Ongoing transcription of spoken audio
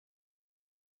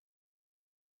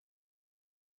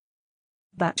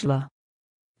bachelor,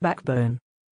 backbone,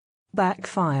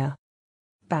 backfire,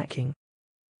 backing,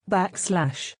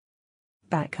 backslash,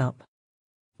 backup,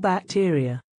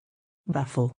 bacteria,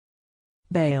 baffle,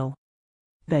 bail,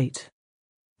 bait,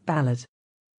 ballad,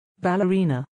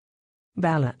 ballerina,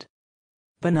 ballot,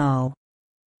 banal,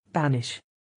 banish,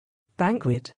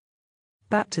 banquet,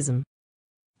 baptism,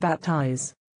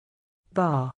 baptize,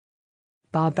 bar,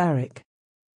 barbaric,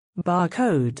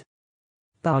 barcode,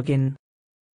 bargain,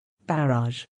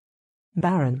 barrage,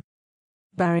 barren,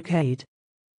 barricade,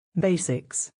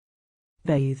 basics,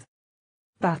 bathe,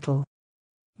 battle,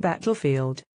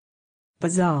 battlefield,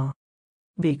 bazaar,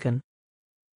 beacon,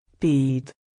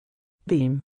 bead,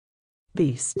 beam,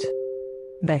 beast,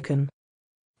 beckon,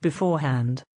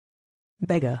 beforehand,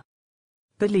 beggar,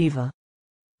 believer,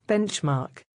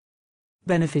 benchmark,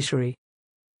 beneficiary,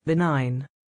 benign,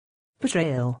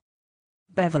 betrayal,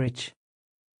 beverage,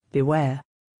 beware,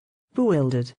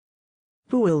 bewildered,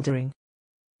 bewildering,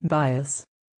 bias,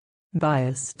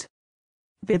 biased,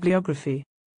 bibliography,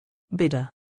 bidder,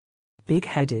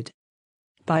 big-headed,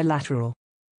 bilateral,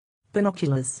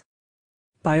 binoculars,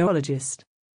 biologist,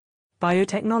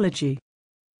 biotechnology,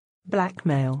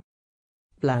 blackmail,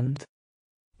 bland,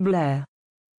 blare,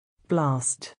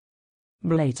 blast,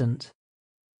 blatant,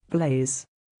 blaze,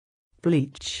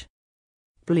 bleach,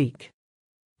 bleak,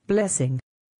 blessing,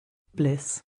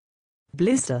 bliss,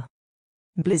 blister,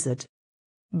 blizzard,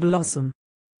 blossom,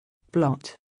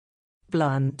 blot,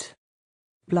 blunt,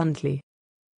 bluntly,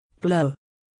 blow,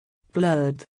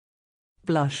 blurred,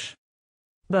 blush,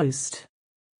 boast,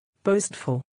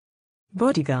 boastful,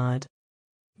 bodyguard,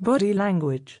 body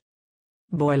language,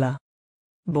 boiler,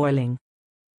 boiling,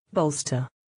 bolster,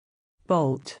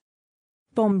 bolt,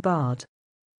 bombard,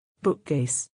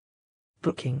 bookcase,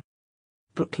 booking,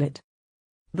 booklet,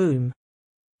 boom,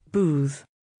 booth,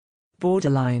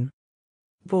 borderline,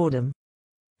 boredom,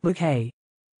 bouquet,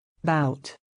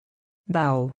 bout,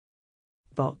 bowel,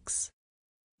 box,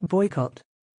 boycott,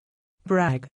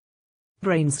 brag,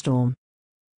 brainstorm,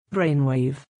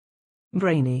 brainwave,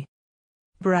 brainy,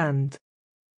 brand,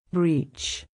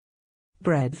 breach,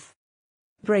 breadth,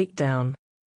 breakdown,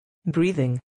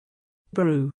 breathing,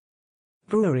 brew,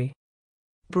 brewery,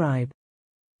 bribe,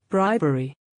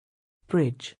 bribery,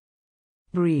 bridge,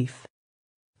 brief,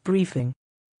 briefing,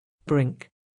 brink,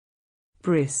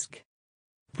 brisk,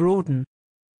 broaden,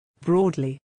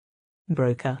 broadly,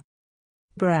 broker,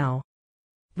 brow,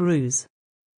 bruise,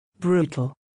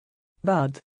 brutal,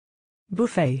 bud,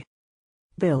 buffet,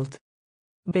 build,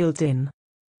 built-in,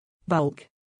 bulk,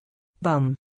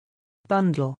 bum,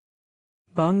 bundle,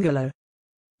 bungalow,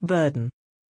 burden,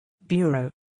 bureau,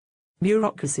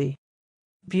 bureaucracy,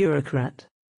 bureaucrat,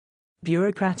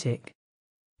 bureaucratic,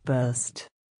 burst,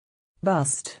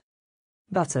 bust,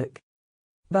 buttock,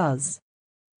 buzz,